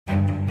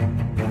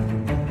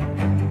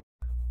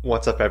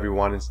What's up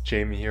everyone, it's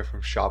Jamie here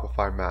from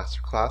Shopify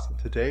Masterclass, and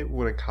today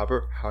we're going to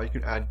cover how you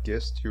can add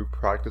GIFs to your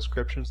product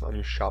descriptions on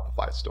your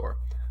Shopify store.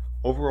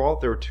 Overall,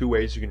 there are two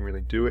ways you can really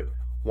do it.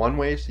 One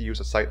way is to use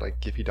a site like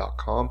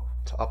Giphy.com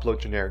to upload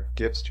generic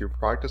GIFs to your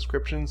product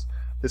descriptions.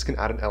 This can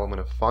add an element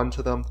of fun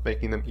to them,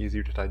 making them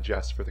easier to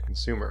digest for the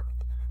consumer.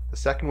 The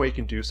second way you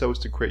can do so is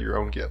to create your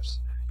own GIFs.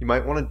 You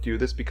might want to do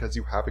this because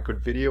you have a good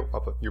video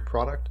of your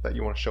product that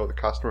you want to show the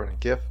customer in a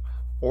GIF,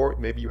 or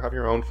maybe you have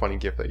your own funny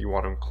GIF that you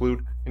want to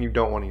include and you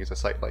don't want to use a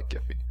site like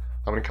Giphy.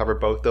 I'm going to cover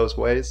both those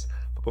ways,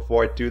 but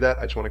before I do that,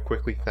 I just want to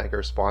quickly thank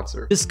our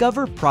sponsor.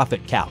 Discover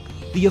Profit Calc,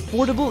 the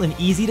affordable and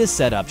easy to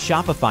set up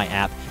Shopify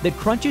app that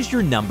crunches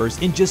your numbers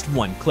in just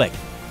one click.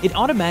 It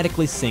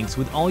automatically syncs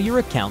with all your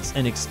accounts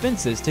and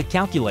expenses to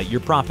calculate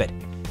your profit,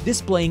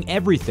 displaying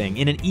everything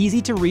in an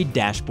easy to read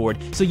dashboard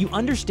so you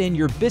understand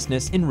your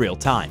business in real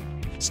time.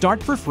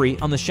 Start for free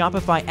on the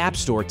Shopify App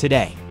Store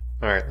today.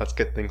 Alright, let's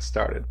get things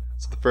started.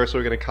 So the first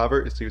we're going to cover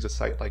is to use a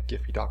site like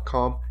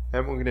Giphy.com,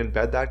 and we're going to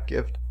embed that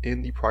GIF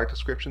in the product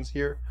descriptions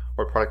here,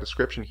 or product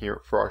description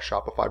here for our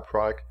Shopify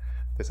product,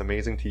 this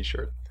amazing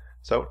t-shirt.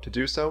 So to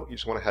do so, you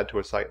just want to head to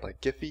a site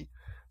like Giphy.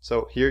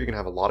 So here you're going to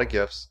have a lot of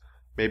GIFs.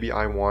 Maybe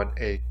I want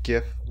a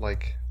GIF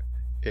like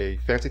a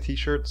fancy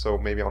t-shirt, so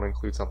maybe I want to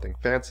include something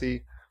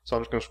fancy. So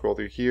I'm just going to scroll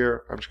through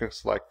here. I'm just going to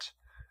select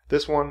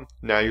this one.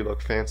 Now you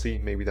look fancy.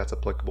 Maybe that's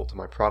applicable to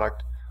my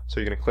product. So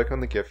you're going to click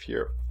on the GIF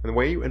here. And the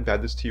way you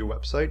embed this to your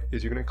website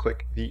is you're going to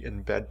click the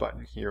embed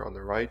button here on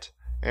the right,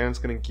 and it's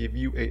going to give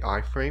you a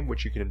iframe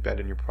which you can embed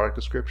in your product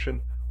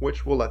description,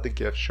 which will let the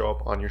GIF show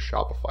up on your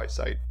Shopify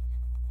site.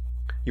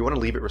 You want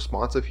to leave it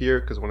responsive here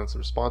because when it's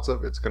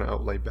responsive, it's going to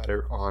outlay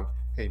better on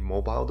a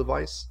mobile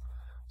device.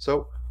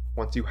 So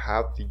once you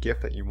have the GIF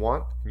that you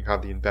want, you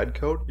have the embed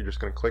code, you're just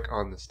going to click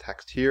on this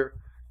text here.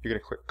 You're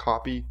going to click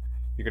copy.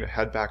 You're going to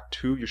head back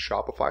to your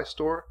Shopify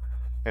store.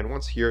 And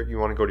once here, you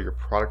want to go to your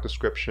product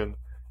description.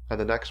 And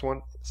the next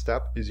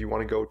step is you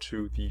want to go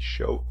to the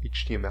show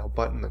HTML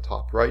button in the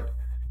top right.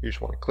 You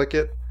just want to click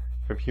it.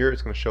 From here,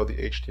 it's going to show the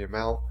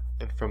HTML.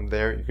 And from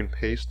there, you can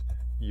paste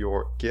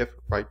your GIF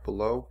right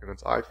below in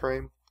its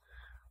iframe.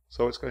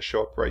 So it's going to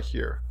show up right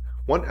here.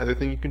 One other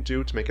thing you can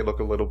do to make it look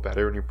a little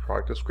better in your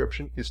product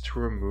description is to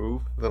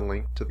remove the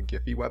link to the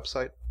Giphy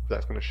website.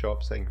 That's going to show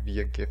up saying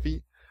via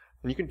Giphy.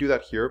 And you can do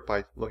that here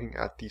by looking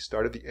at the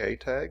start of the A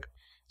tag.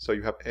 So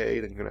you have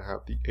A, then you're going to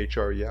have the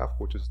href,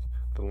 which is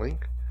the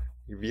link,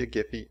 via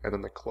Giphy, and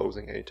then the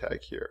closing A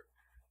tag here.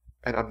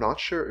 And I'm not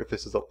sure if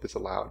this is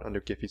allowed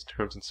under Giphy's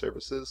terms and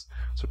services,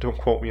 so don't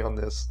quote me on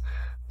this.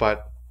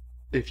 But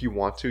if you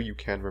want to, you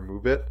can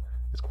remove it.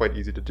 It's quite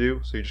easy to do,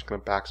 so you're just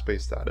going to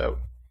backspace that out.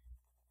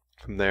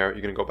 From there,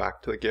 you're going to go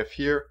back to the GIF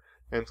here,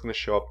 and it's going to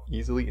show up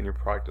easily in your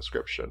product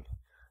description.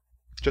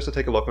 Just to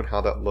take a look on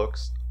how that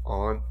looks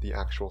on the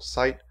actual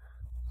site,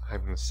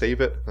 I'm going to save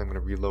it, and I'm going to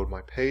reload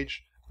my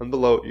page. And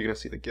below, you're going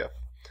to see the GIF.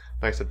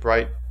 Nice and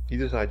bright, easy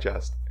to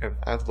digest, and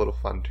adds a little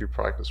fun to your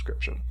product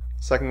description.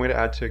 The second way to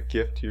add to a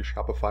GIF to your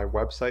Shopify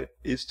website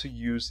is to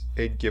use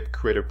a GIF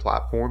creator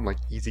platform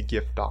like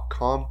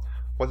EasyGIF.com.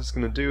 What it's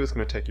going to do is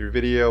going to take your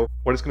video.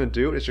 What it's going to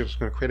do is just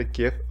going to create a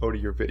GIF out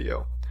of your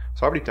video. So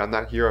I've already done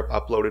that here.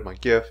 I've uploaded my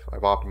GIF,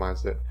 I've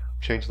optimized it,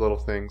 changed little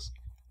things,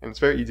 and it's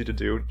very easy to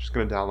do. You're just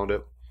going to download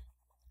it.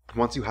 And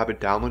once you have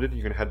it downloaded,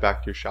 you're going to head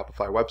back to your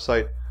Shopify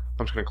website.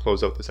 I'm just going to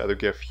close out this other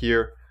GIF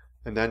here.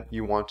 And then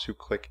you want to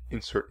click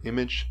insert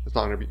image. It's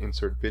not going to be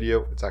insert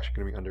video, it's actually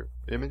going to be under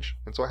image.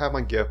 And so I have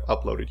my GIF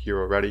uploaded here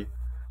already.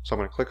 So I'm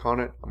going to click on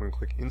it, I'm going to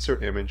click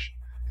insert image,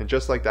 and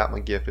just like that, my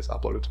GIF is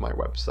uploaded to my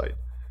website.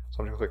 So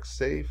I'm going to click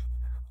save,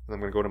 and I'm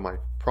going to go to my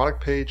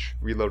product page,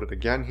 reload it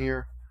again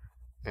here,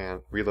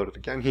 and reload it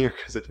again here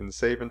because it didn't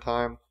save in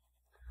time.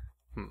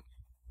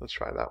 Let's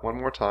try that one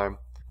more time.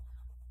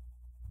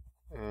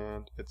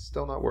 And it's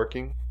still not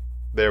working.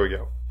 There we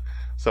go.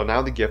 So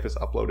now the GIF is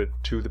uploaded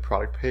to the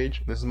product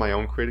page. This is my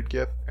own created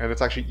GIF, and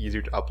it's actually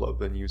easier to upload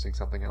than using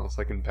something else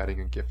like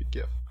embedding a Giphy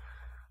GIF.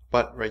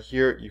 But right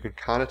here, you can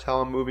kind of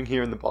tell I'm moving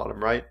here in the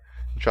bottom right.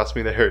 And trust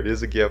me, there it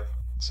is a GIF.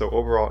 So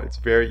overall, it's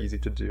very easy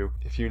to do.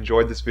 If you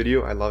enjoyed this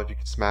video, I'd love if you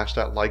could smash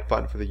that like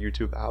button for the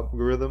YouTube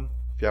algorithm.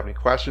 If you have any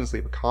questions,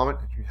 leave a comment.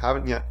 If you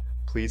haven't yet,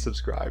 please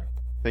subscribe.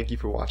 Thank you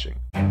for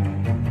watching.